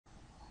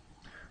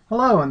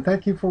Hello and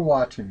thank you for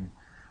watching.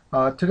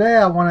 Today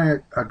I want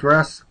to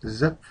address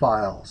zip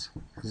files.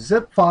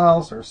 Zip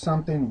files are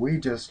something we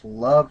just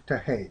love to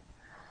hate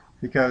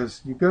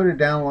because you go to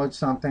download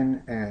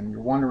something and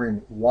you're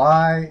wondering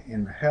why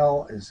in the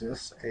hell is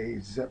this a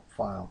zip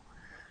file?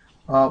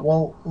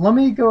 Well, let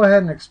me go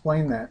ahead and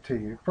explain that to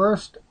you.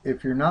 First,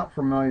 if you're not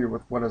familiar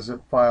with what a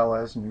zip file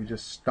is and you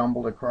just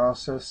stumbled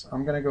across this,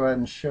 I'm going to go ahead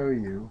and show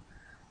you.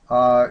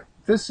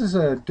 This is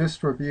a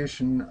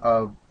distribution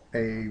of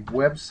a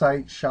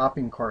website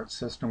shopping cart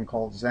system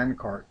called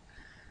ZenCart.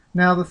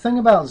 Now the thing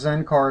about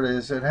ZenCart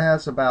is it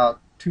has about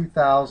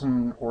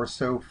 2,000 or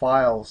so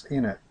files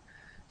in it.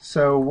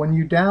 So when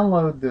you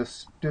download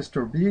this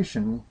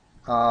distribution,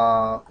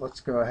 let's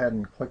go ahead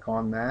and click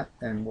on that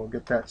and we'll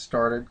get that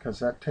started because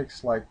that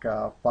takes like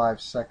 5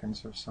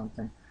 seconds or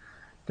something.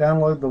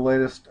 Download the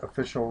latest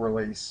official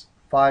release,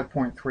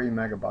 5.3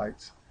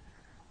 megabytes.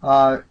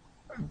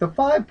 The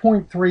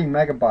 5.3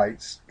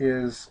 megabytes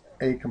is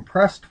a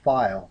compressed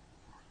file,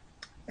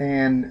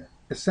 and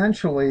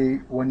essentially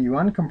when you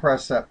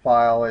uncompress that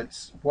file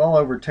it's well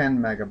over 10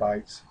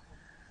 megabytes,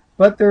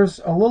 but there's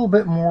a little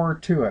bit more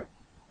to it,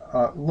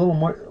 a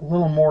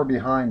little more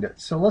behind it.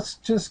 So let's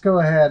just go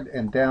ahead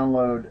and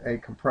download a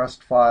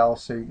compressed file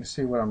so you can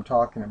see what I'm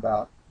talking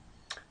about.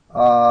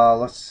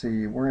 Let's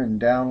see, we're in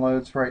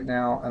downloads right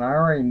now and I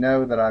already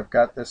know that I've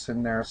got this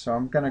in there, so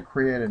I'm going to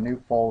create a new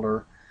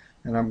folder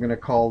and I'm going to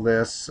call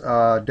this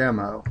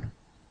demo.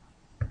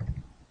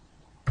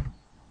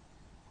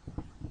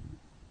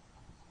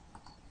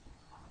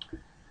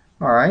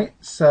 Alright,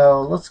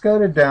 so let's go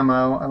to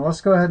demo and let's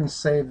go ahead and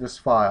save this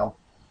file.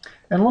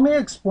 And let me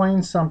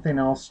explain something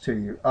else to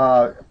you.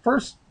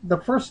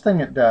 The first thing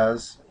it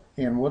does,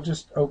 and we'll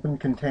just open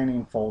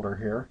containing folder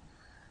here.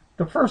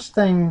 The first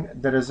thing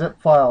that a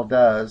zip file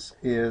does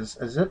is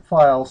a zip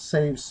file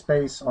saves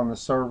space on the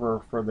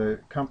server for the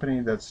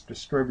company that's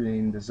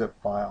distributing the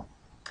zip file.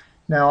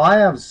 Now I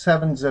have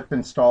 7-zip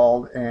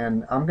installed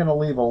and I'm going to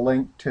leave a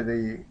link to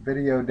the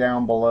video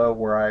down below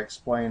where I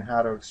explain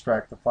how to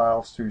extract the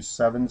files through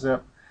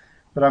 7-zip.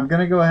 But I'm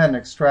going to go ahead and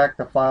extract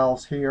the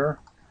files here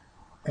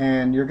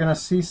and you're going to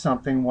see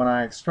something when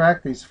I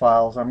extract these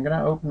files. I'm going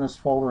to open this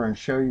folder and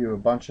show you a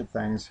bunch of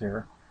things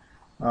here.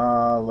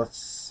 Let's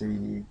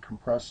see,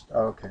 compressed,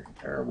 okay,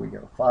 there we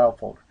go, file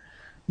folder.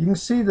 You can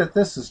see that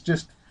this is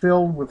just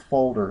filled with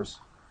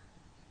folders.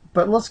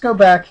 But let's go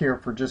back here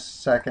for just a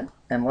second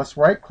and let's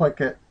right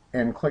click it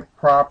and click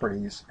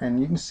properties,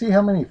 and you can see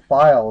how many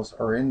files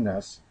are in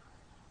this,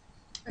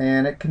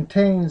 and it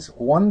contains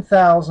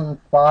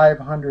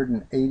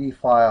 1,580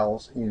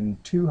 files in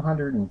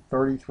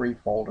 233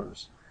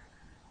 folders.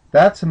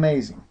 That's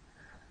amazing.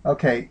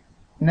 Okay,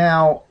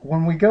 now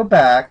when we go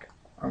back,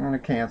 I'm going to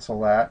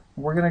cancel that.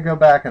 We're going to go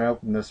back and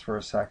open this for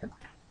a second.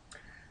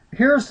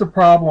 Here's the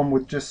problem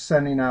with just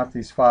sending out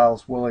these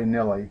files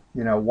willy-nilly,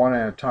 one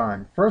at a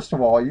time. First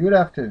of all, you would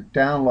have to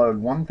download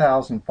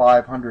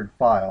 1,500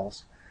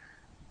 files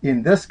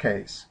in this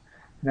case.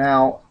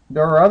 Now,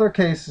 there are other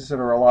cases that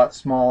are a lot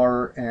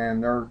smaller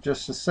and they're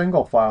just a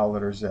single file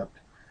that are zipped.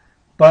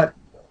 But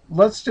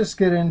let's just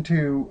get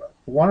into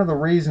one of the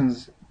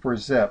reasons for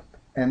zip,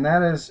 and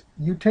that is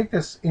you take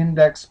this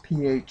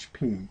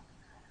index.php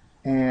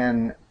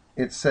and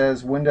it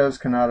says Windows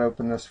cannot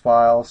open this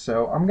file,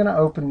 so I'm going to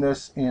open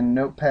this in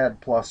Notepad++,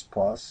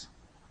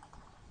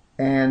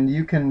 and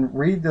you can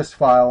read this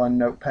file in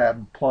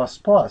Notepad++.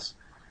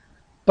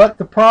 But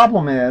the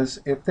problem is,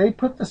 if they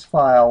put this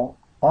file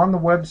on the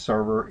web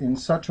server in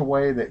such a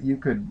way that you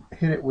could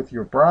hit it with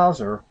your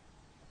browser,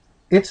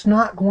 it's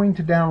not going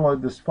to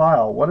download this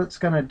file. What it's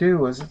going to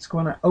do is it's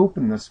going to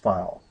open this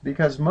file,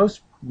 because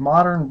most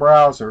modern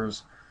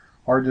browsers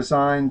are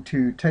designed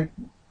to take,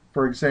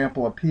 for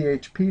example, a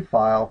PHP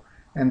file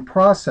and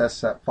process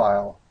that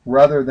file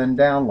rather than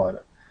download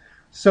it.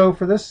 So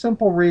for this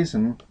simple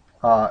reason,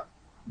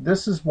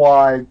 this is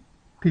why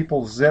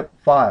people zip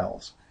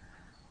files.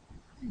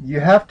 You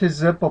have to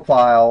zip a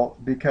file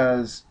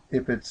because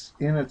if it's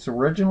in its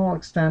original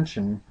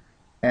extension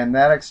and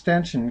that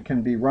extension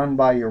can be run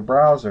by your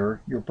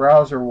browser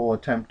will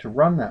attempt to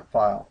run that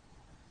file.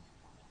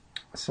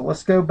 So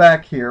let's go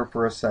back here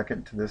for a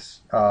second to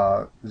this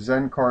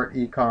ZenCart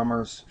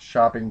e-commerce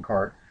shopping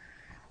cart.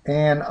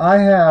 And I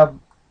have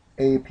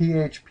a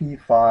PHP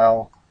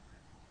file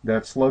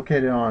that's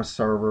located on a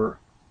server,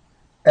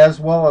 as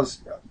well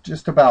as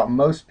just about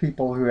most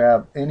people who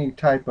have any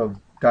type of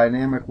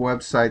dynamic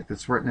website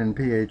that's written in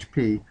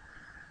PHP.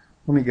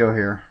 Let me go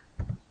here.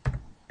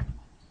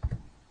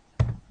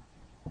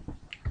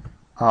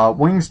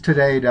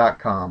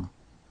 Wingstoday.com.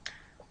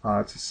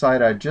 It's a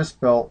site I just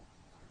built,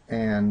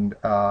 and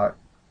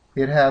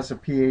it has a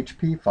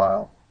PHP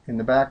file in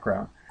the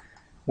background.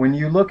 When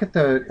you look at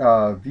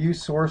the view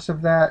source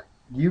of that,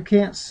 you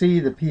can't see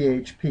the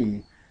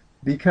PHP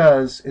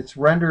because it's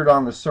rendered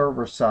on the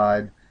server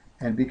side,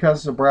 and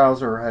because the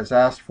browser has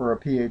asked for a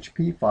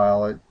PHP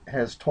file, it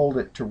has told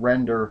it to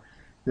render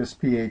this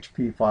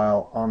PHP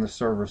file on the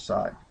server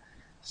side.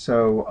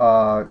 So,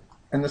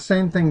 and the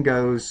same thing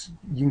goes,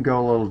 you can go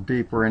a little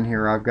deeper in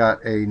here. I've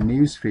got a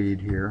news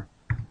feed here.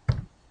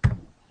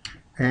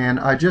 And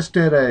I just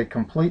did a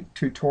complete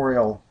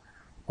tutorial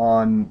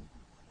on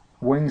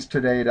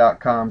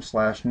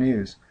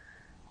wingstoday.com/news.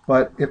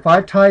 But if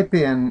I type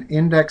in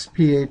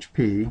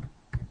index.php,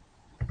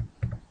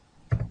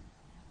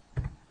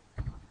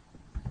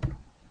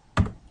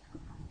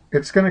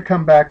 it's going to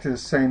come back to the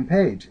same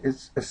page.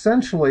 It's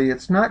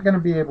not going to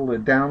be able to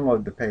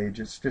download the page.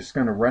 It's just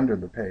going to render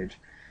the page.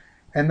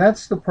 And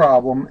that's the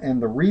problem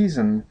and the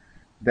reason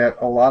that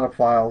a lot of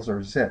files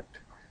are zipped.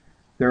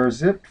 They're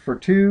zipped for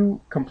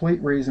two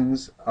complete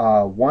reasons.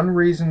 One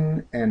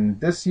reason,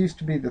 and this used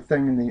to be the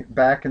thing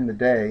back in the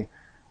day,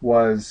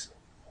 was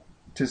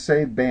to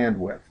save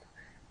bandwidth.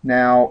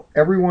 Now,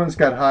 everyone's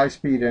got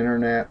high-speed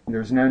internet.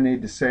 There's no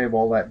need to save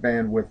all that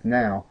bandwidth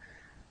now.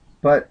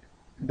 But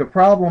the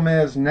problem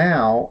is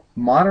now,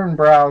 modern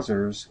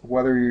browsers,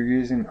 whether you're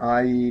using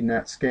IE,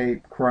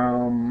 Netscape,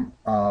 Chrome,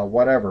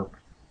 whatever,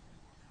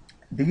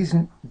 these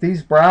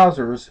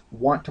browsers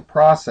want to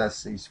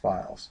process these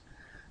files.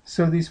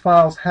 So these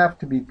files have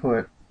to be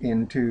put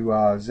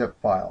into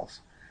zip files.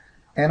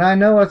 And I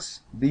know it's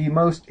the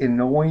most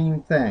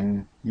annoying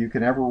thing you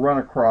can ever run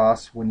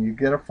across when you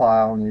get a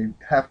file and you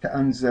have to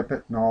unzip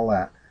it and all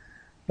that.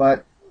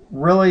 But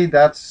really,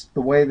 that's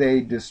the way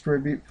they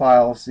distribute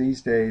files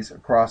these days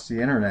across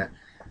the internet.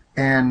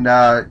 And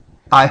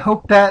I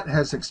hope that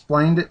has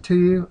explained it to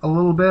you a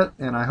little bit,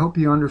 and I hope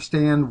you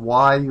understand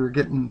why you're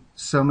getting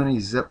so many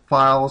zip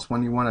files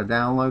when you want to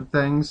download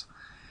things.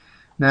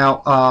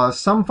 Now,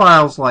 some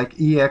files like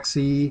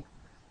exe,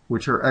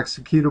 which are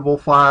executable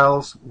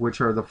files, which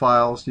are the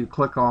files you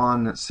click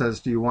on that says,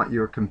 do you want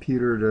your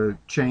computer to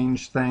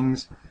change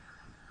things?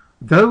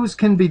 Those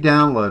can be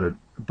downloaded,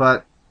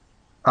 but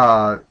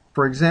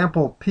for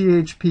example,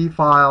 PHP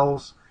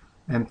files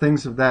and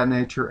things of that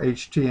nature,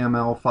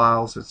 HTML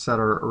files,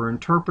 etc., are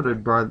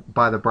interpreted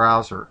by the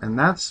browser, and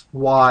that's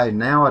why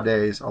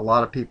nowadays a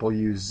lot of people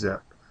use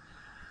zip.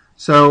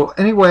 So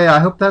anyway, I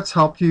hope that's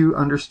helped you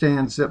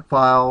understand zip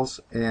files,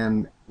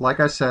 and like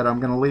I said, I'm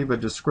going to leave a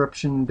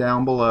description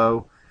down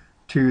below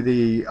to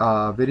the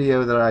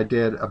video that I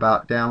did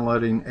about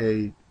downloading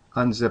a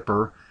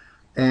unzipper.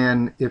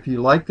 And if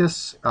you like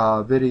this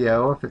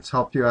video, if it's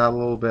helped you out a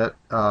little bit,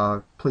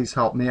 please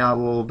help me out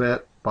a little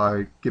bit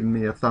by giving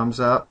me a thumbs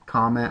up,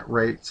 comment,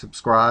 rate,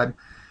 subscribe,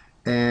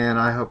 and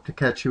I hope to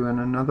catch you in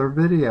another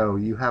video.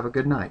 You have a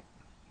good night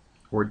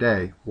or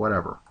day,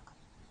 whatever.